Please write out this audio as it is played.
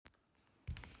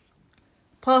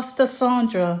Pastor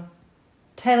Sandra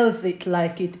tells it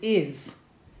like it is.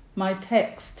 My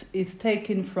text is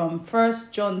taken from 1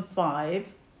 John 5,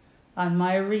 and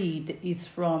my read is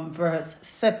from verse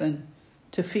 7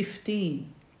 to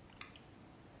 15.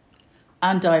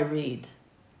 And I read,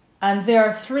 "And there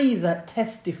are three that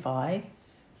testify,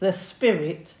 the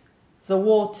Spirit, the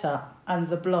water, and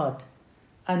the blood,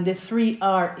 and the three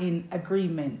are in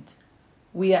agreement.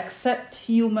 We accept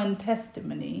human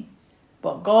testimony,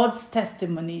 but God's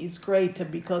testimony is greater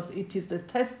because it is the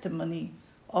testimony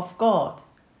of God,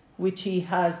 which he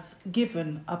has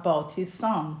given about his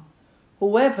Son.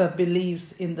 Whoever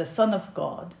believes in the Son of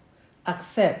God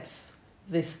accepts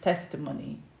this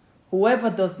testimony.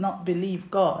 Whoever does not believe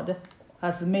God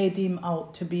has made him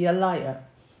out to be a liar,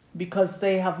 because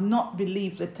they have not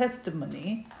believed the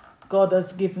testimony God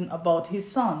has given about his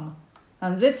Son.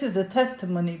 And this is the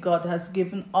testimony God has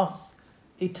given us,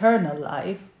 eternal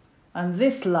life, and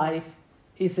this life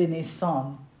is in his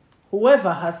Son.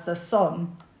 Whoever has the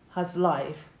Son has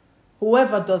life.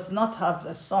 Whoever does not have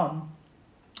the Son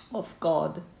of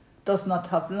God does not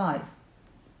have life.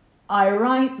 I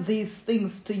write these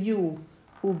things to you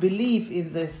who believe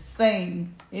in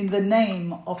the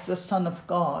name of the Son of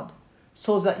God,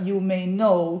 so that you may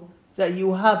know that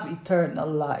you have eternal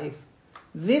life.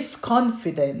 This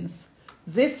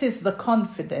is the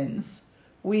confidence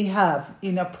we have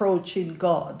in approaching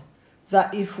God,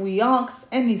 that if we ask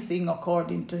anything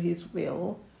according to his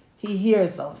will, he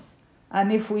hears us.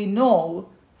 And if we know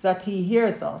that he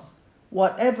hears us,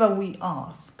 whatever we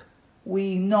ask,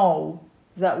 we know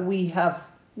that we have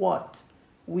what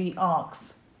we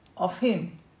ask of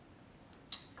him."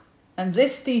 And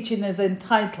this teaching is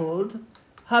entitled,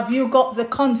 "Have you got the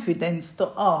confidence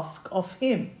to ask of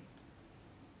him?"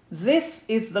 This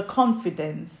is the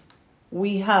confidence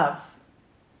we have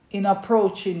in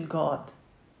approaching God.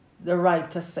 The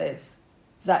writer says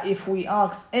that if we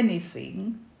ask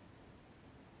anything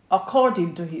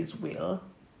according to his will,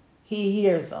 he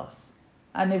hears us.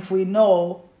 And if we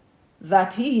know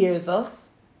that he hears us,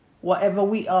 whatever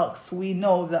we ask, we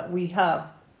know that we have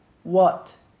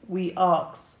what we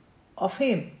ask of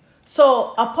him.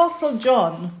 So Apostle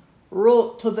John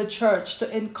wrote to the church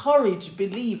to encourage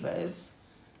believers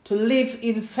to live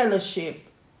in fellowship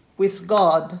with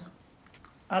God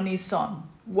and his Son.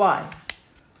 Why?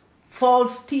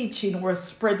 False teaching was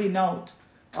spreading out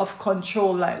of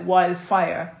control like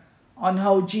wildfire on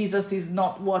how Jesus is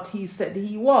not what he said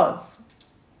he was.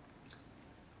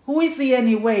 Who is he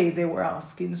anyway, they were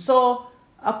asking. So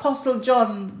Apostle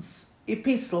John's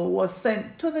epistle was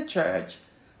sent to the church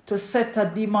to set a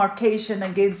demarcation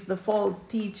against the false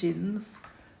teachings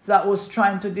that was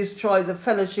trying to destroy the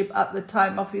fellowship at the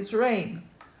time of his reign.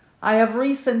 I have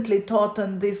recently taught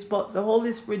on this, but the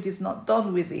Holy Spirit is not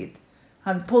done with it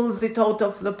and pulls it out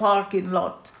of the parking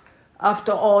lot.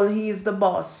 After all, he is the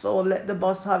boss, so let the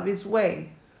boss have his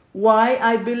way. Why?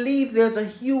 I believe there's a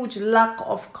huge lack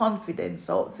of confidence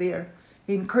out there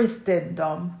in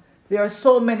Christendom. There are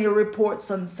so many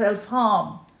reports on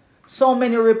self-harm, so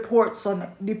many reports on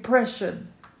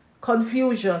depression,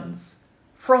 confusions,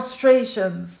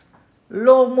 frustrations,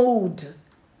 low mood,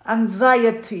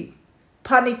 anxiety,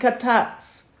 panic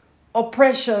attacks,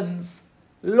 oppressions,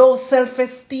 low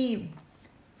self-esteem,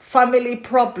 family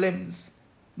problems,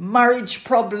 marriage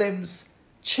problems,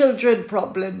 children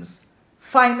problems,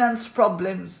 finance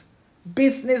problems,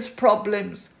 business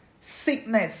problems,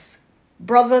 sickness,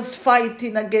 brothers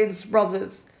fighting against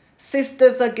brothers,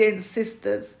 sisters against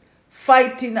sisters,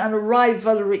 fighting and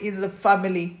rivalry in the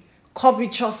family,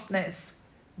 covetousness,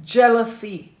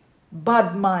 jealousy,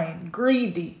 bad mind,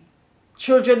 greedy,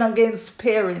 children against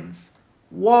parents,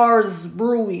 wars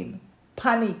brewing,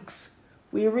 panics.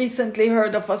 We recently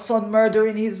heard of a son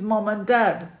murdering his mom and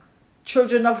dad.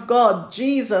 Children of God,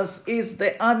 Jesus is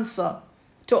the answer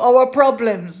to our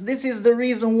problems. This is the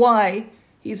reason why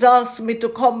he's asked me to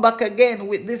come back again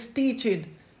with this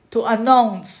teaching, to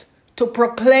announce, to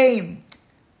proclaim.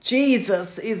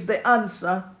 Jesus is the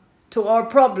answer to our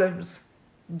problems.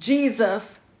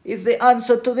 Jesus is the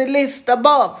answer to the list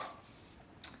above.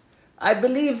 I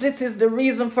believe this is the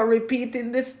reason for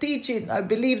repeating this teaching. I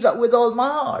believe that with all my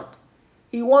heart.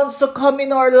 He wants to come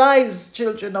in our lives,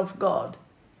 children of God.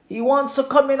 He wants to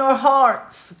come in our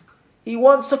hearts. He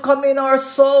wants to come in our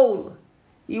soul.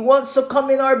 He wants to come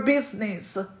in our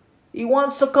business. He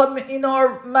wants to come in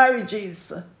our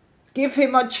marriages. Give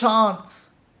him a chance.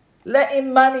 Let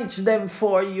him manage them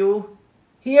for you.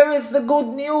 Here is the good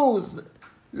news.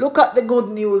 Look at the good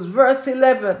news. Verse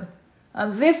 11.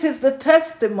 And this is the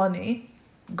testimony.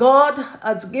 God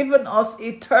has given us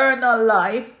eternal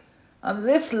life, and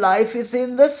this life is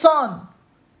in the Son.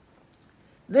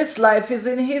 This life is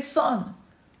in his Son.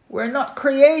 We're not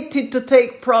created to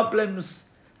take problems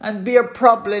and bear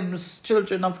problems,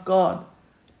 children of God.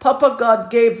 Papa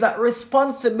God gave that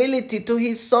responsibility to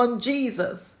his Son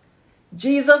Jesus.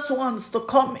 Jesus wants to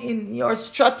come in your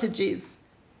strategies.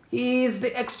 He is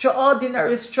the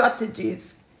extraordinary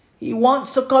strategies. He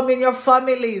wants to come in your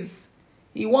families.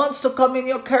 He wants to come in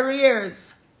your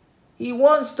careers. He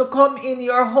wants to come in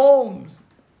your homes.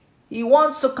 He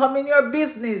wants to come in your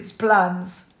business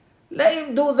plans. Let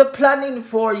him do the planning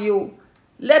for you.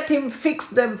 Let him fix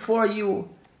them for you.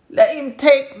 Let him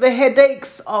take the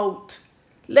headaches out.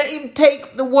 Let him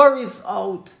take the worries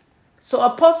out. So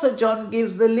Apostle John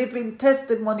gives the living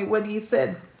testimony when he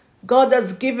said, God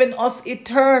has given us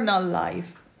eternal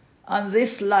life, and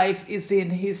this life is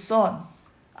in his Son.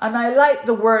 And I like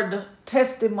the word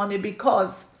testimony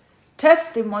because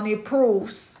testimony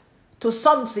proves to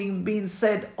something being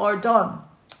said or done.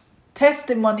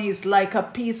 Testimony is like a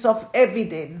piece of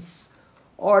evidence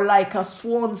or like a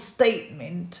sworn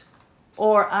statement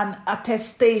or an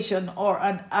attestation or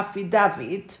an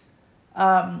affidavit.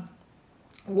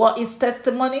 What is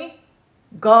testimony?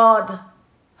 God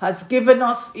has given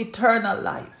us eternal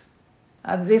life,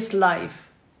 and this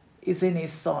life is in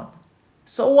his Son.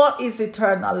 So what is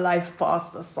eternal life,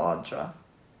 Pastor Sandra?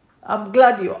 I'm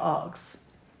glad you asked.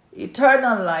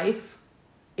 Eternal life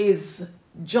is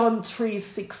John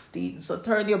 3:16. So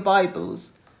turn your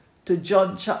Bibles to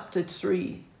John chapter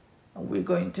 3, and we're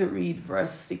going to read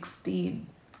verse 16.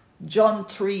 John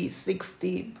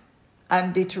 3:16,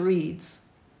 and it reads,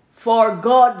 For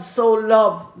God so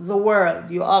loved the world.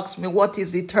 You ask me what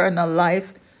is eternal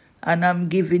life, and I'm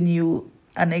giving you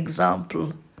an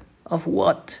example of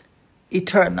what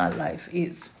eternal life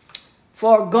is.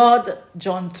 For God,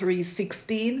 John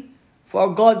 3:16,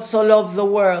 for God so loved the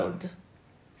world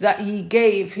that he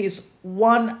gave his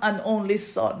one and only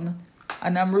Son.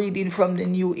 And I'm reading from the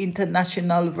New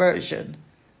International Version.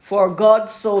 For God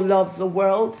so loved the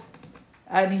world,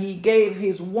 and he gave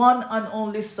his one and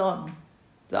only Son,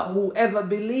 that whoever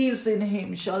believes in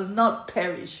him shall not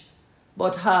perish,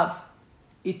 but have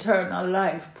eternal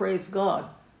life. Praise God.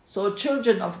 So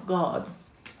children of God,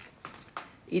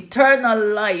 eternal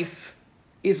life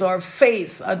is our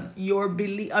faith and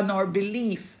our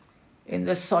belief in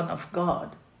the Son of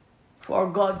God. For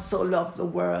God so loved the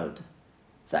world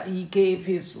that he gave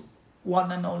his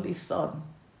one and only Son,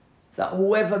 that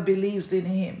whoever believes in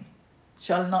him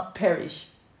shall not perish,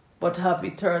 but have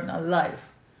eternal life.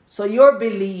 So your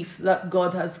belief that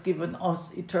God has given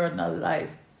us eternal life,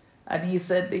 and he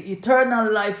said the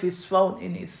eternal life is found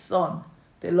in his Son,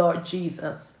 the Lord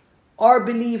Jesus. Our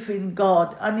belief in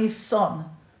God and his Son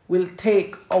will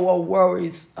take our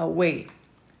worries away.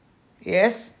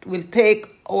 Yes, will take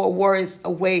our worries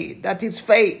away. That is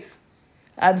faith.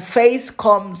 And faith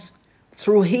comes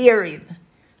through hearing,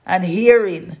 and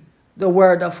hearing the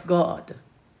word of God.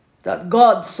 That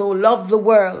God so loved the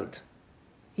world,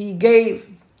 he gave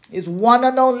his one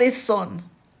and only Son,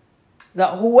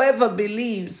 that whoever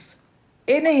believes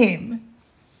in him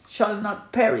shall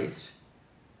not perish,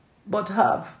 but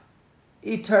have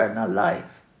eternal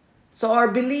life. So our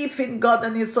belief in God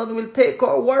and his Son will take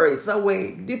our worries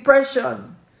away.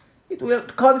 Depression, it will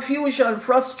confusion,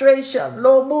 frustration,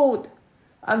 low mood,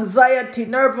 anxiety,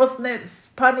 nervousness,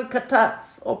 panic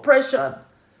attacks, oppression,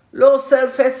 low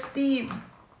self-esteem,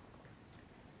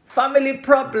 family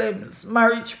problems,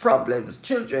 marriage problems,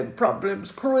 children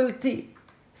problems, cruelty,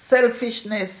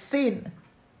 selfishness, sin,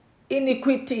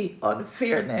 iniquity,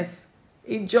 unfairness,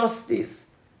 injustice,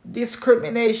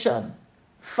 discrimination,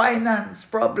 finance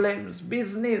problems,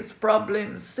 business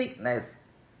problems, sickness,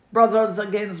 brothers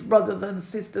against brothers and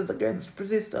sisters against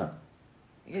sisters.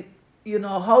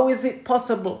 How is it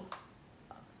possible?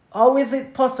 How is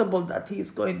it possible that he's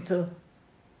going to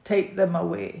take them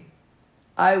away?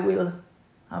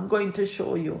 I'm going to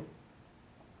show you.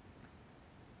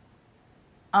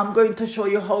 I'm going to show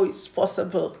you how it's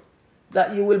possible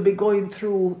that you will be going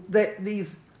through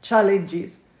these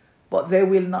challenges, but they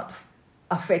will not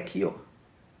affect you.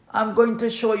 I'm going to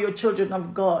show you, children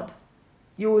of God,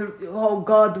 how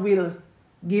God will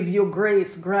give you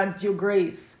grace, grant you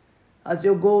grace as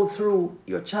you go through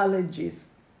your challenges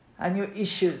and your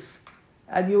issues,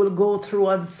 and you will go through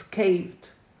unscathed.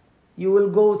 You will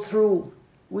go through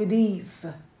with ease.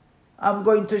 I'm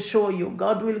going to show you.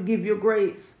 God will give you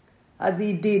grace as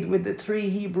he did with the 3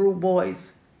 Hebrew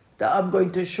boys that I'm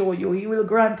going to show you. He will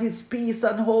grant his peace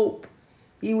and hope.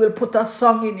 He will put a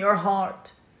song in your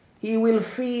heart. You will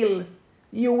feel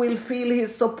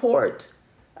his support,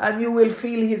 and you will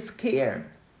feel his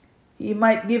care. He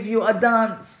might give you a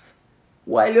dance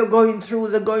while you're going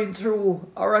through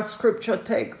or a scripture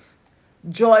text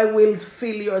Joy will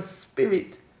fill your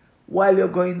spirit while you're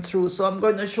going through. So I'm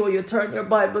going to show you, turn your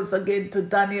Bibles again to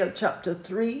Daniel chapter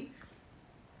 3.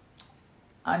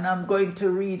 And I'm going to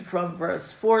read from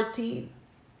verse 14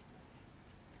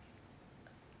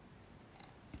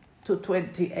 to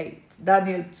 28.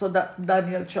 So that's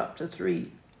Daniel chapter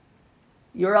 3.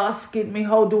 You're asking me,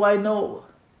 how do I know?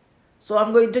 So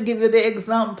I'm going to give you the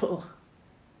example.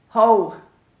 How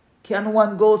can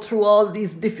one go through all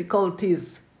these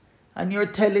difficulties? And you're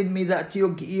telling me that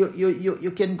you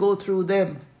can go through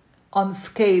them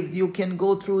unscathed. You can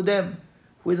go through them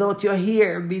without your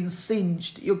hair being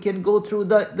singed. You can go through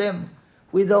them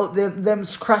without them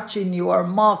scratching you or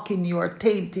marking you or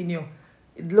tainting you.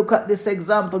 Look at this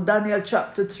example, Daniel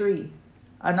chapter 3.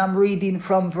 And I'm reading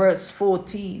from verse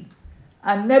 14.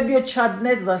 And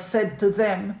Nebuchadnezzar said to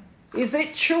them, is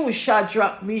it true,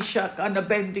 Shadrach, Meshach, and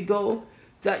Abednego,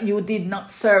 that you did not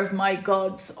serve my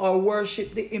gods or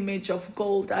worship the image of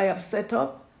gold I have set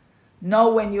up? Now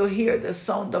when you hear the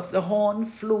sound of the horn,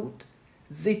 flute,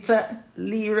 zither,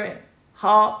 lyre,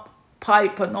 harp,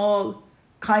 pipe, and all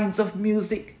kinds of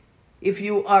music, if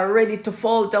you are ready to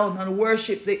fall down and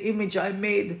worship the image I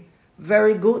made,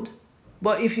 very good.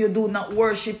 But if you do not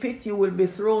worship it, you will be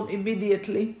thrown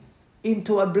immediately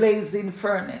into a blazing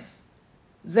furnace.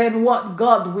 Then what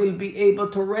God will be able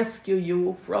to rescue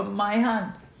you from my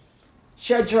hand?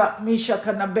 Shadrach, Meshach,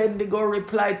 and Abednego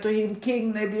replied to him,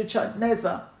 King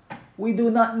Nebuchadnezzar, we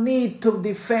do not need to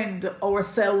defend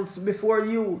ourselves before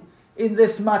you in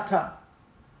this matter.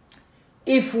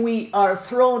 If we are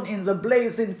thrown in the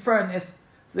blazing furnace,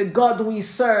 the God we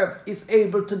serve is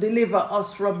able to deliver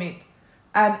us from it,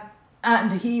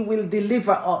 and he will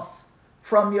deliver us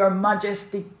from your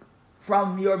majesty's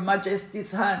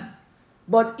hand.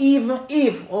 But even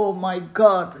if, oh my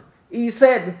God, he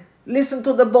said, listen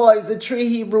to the boys, the 3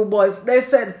 Hebrew boys, they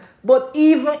said, but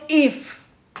even if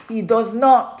he does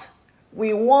not,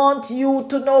 we want you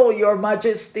to know, your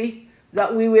majesty,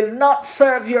 that we will not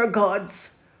serve your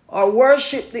gods or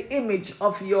worship the image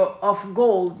of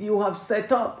gold you have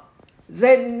set up.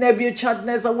 Then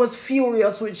Nebuchadnezzar was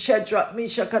furious with Shadrach,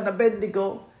 Meshach, and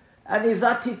Abednego, and his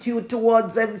attitude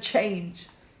toward them changed.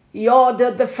 He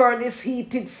ordered the furnace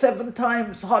heated 7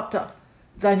 times hotter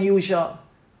than usual,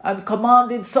 and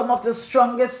commanded some of the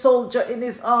strongest soldiers in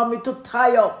his army to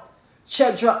tie up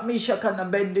Shadrach, Meshach, and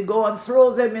Abednego and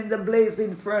throw them in the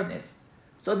blazing furnace.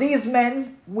 So these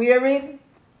men, wearing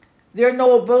their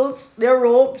nobles, their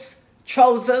robes,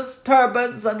 trousers,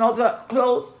 turbans, and other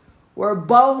clothes, were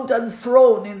bound and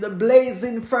thrown in the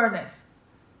blazing furnace.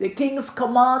 The king's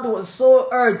command was so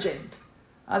urgent,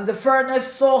 and the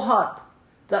furnace so hot,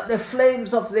 that the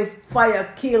flames of the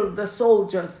fire killed the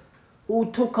soldiers who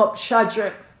took up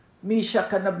Shadrach,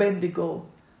 Meshach, and Abednego.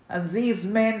 And these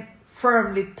men,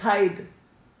 firmly tied,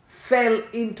 fell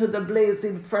into the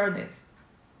blazing furnace.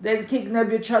 Then King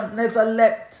Nebuchadnezzar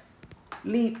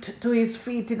leaped to his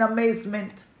feet in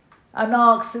amazement and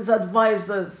asked his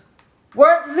advisors,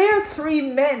 weren't there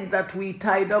 3 men that we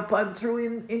tied up and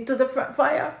threw into the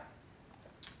fire?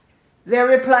 They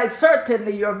replied,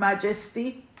 certainly, your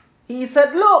majesty. He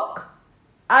said, look,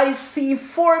 I see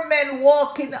 4 men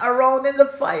walking around in the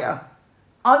fire,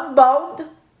 unbound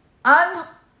and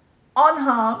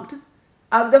unharmed,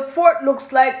 and the 4th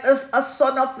looks like a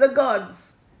son of the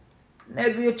gods.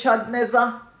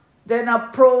 Nebuchadnezzar then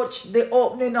approached the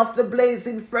opening of the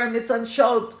blazing furnace and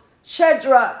shouted,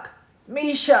 Shadrach,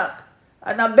 Meshach,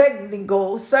 and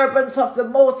Abednego, servants of the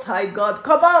Most High God,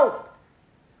 come out,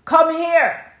 come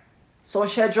here. So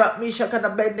Shadrach, Meshach, and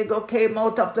Abednego came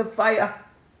out of the fire,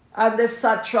 and the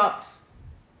satraps,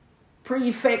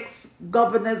 prefects,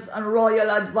 governors, and royal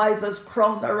advisors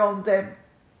crowded around them.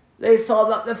 They saw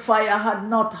that the fire had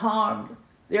not harmed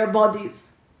their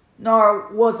bodies, nor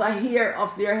was a hair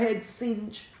of their heads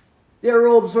singed. Their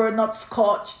robes were not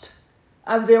scorched,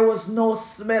 and there was no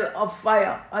smell of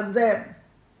fire on them.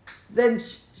 Then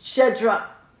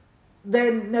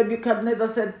Nebuchadnezzar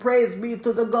said, praise be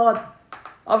to the God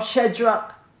of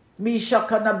Shadrach,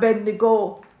 Meshach, and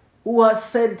Abednego, who has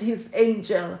sent his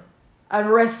angel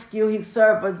and rescued his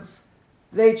servants.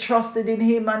 They trusted in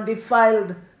him and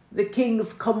defied the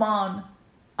king's command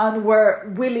and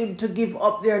were willing to give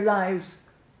up their lives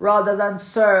rather than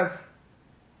serve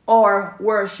or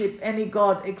worship any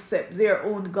god except their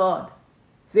own God.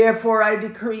 Therefore I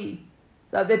decree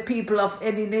that the people of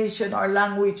any nation or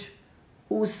language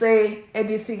who say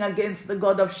anything against the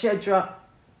God of Shadrach,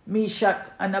 Meshach,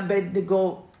 and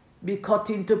Abednego be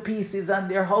cut into pieces and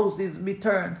their houses be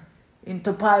turned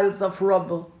into piles of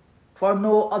rubble, for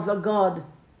no other God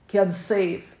can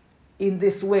save in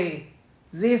this way.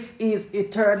 This is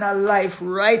eternal life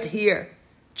right here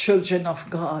children of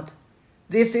God.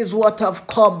 This is what I've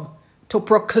come to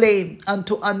proclaim and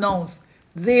to announce.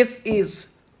 This is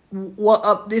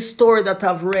what this story that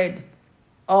I've read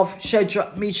of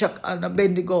Shadrach, Meshach, and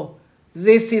Abednego.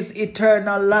 This is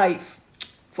eternal life.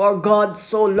 For God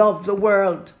so loved the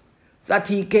world that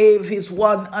he gave his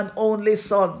one and only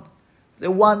Son, the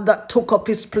one that took up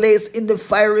his place in the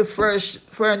fiery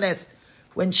furnace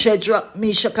when Shadrach,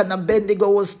 Meshach, and Abednego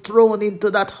was thrown into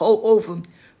that oven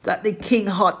that the king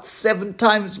hot 7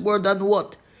 times more than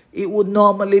what it would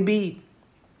normally be.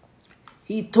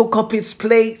 He took up his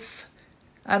place,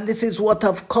 and this is what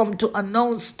I've come to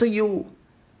announce to you.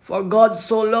 For God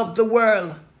so loved the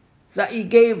world that he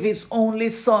gave his only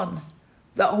Son,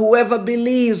 that whoever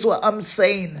believes what I'm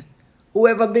saying,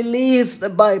 whoever believes the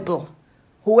Bible,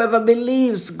 whoever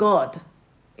believes God,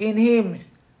 in him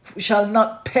shall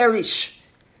not perish.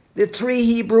 The 3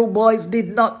 Hebrew boys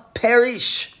did not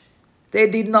perish. They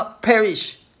did not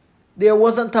perish. There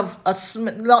wasn't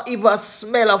not even a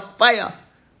smell of fire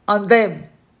on them.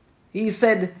 He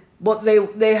said, but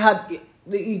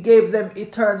he gave them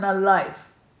eternal life.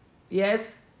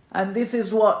 Yes? And this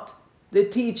is what the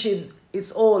teaching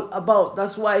is all about.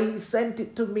 That's why he sent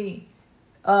it to me,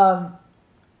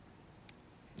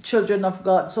 children of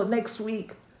God. So next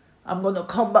week, I'm going to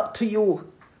come back to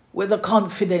you with a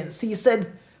confidence. He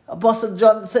said, Apostle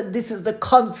John said, this is the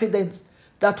confidence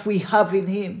that we have in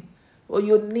him. Well,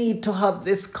 you need to have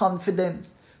this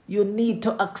confidence. You need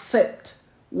to accept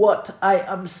what I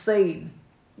am saying,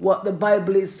 what the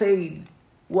Bible is saying,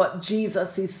 what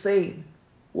Jesus is saying,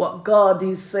 what God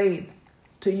is saying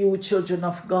to you, children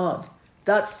of God.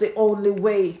 That's the only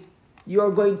way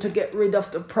you're going to get rid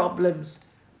of the problems.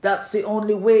 That's the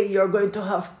only way you're going to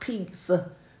have peace.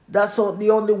 That's the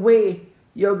only way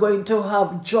you're going to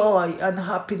have joy and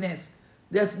happiness.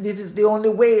 This is the only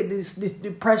way this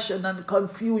depression and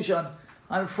confusion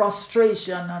and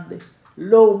frustration and the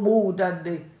low mood and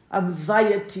the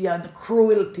anxiety and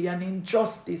cruelty and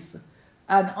injustice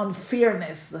and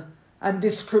unfairness and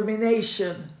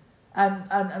discrimination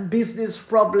and business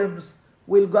problems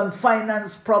will go, and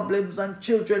finance problems and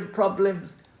children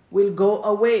problems will go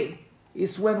away.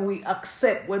 It's when we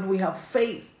accept, when we have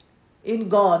faith in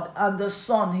God and the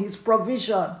Son, his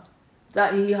provision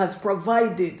that he has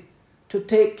provided to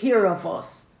take care of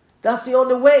us. That's the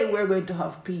only way we're going to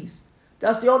have peace.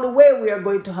 That's the only way we are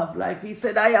going to have life. He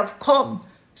said, I have come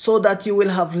so that you will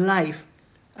have life,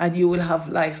 and you will have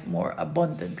life more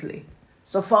abundantly.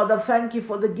 So, Father, thank you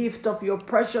for the gift of your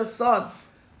precious Son,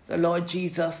 the Lord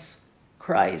Jesus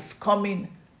Christ, coming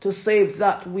to save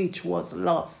that which was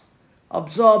lost,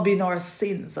 absorbing our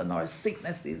sins and our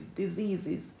sicknesses,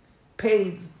 diseases,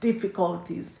 pains,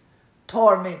 difficulties,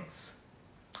 torments,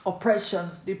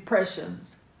 oppressions,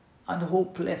 depressions, and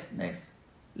hopelessness.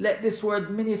 Let this word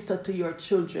minister to your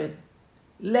children.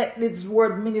 Let this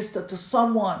word minister to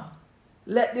someone.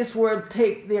 Let this word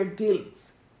take their guilt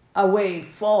away,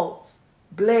 faults,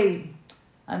 blame,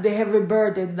 and the heavy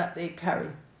burden that they carry.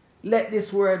 Let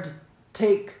this word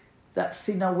take that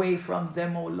sin away from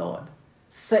them, O Lord.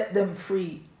 Set them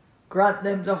free. Grant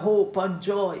them the hope and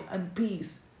joy and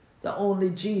peace that only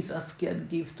Jesus can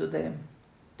give to them.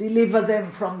 Deliver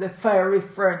them from the fiery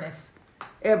furnace,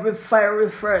 every fiery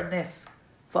furnace,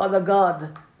 Father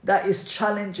God, that is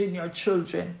challenging your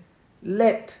children.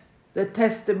 Let the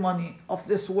testimony of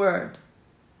this word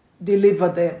deliver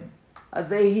them. As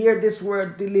they hear this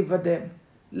word, deliver them.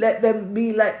 Let them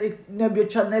be like the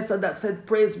Nebuchadnezzar that said,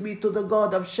 praise be to the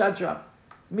God of Shadrach,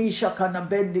 Meshach, and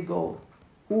Abednego,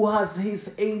 who has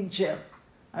his angel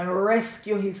and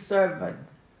rescue his servant.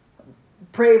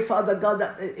 Pray, Father God,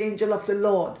 that the angel of the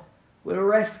Lord will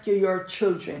rescue your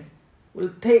children,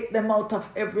 will take them out of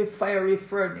every fiery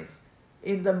furnace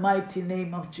in the mighty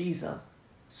name of Jesus,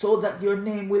 so that your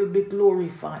name will be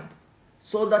glorified,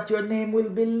 so that your name will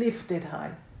be lifted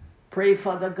high. Pray,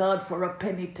 Father God, for a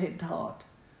penitent heart,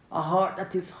 a heart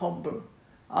that is humble,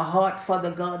 a heart,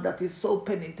 Father God, that is so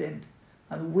penitent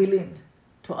and willing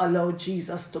to allow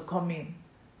Jesus to come in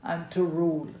and to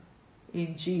rule.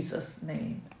 In Jesus'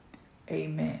 name,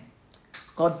 amen.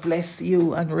 God bless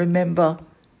you, and remember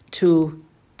to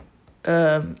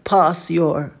pass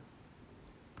your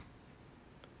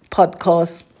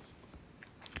podcast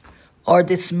or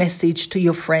this message to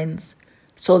your friends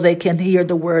so they can hear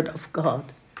the word of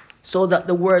God, so that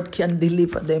the word can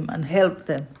deliver them and help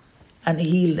them and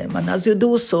heal them. And as you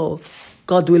do so,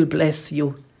 God will bless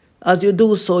you. As you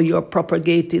do so, you're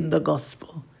propagating the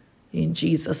gospel. In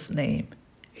Jesus' name,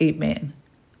 amen.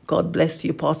 God bless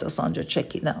you, Pastor Sandra.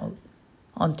 Check it out.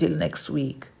 Until next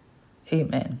week,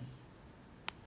 amen.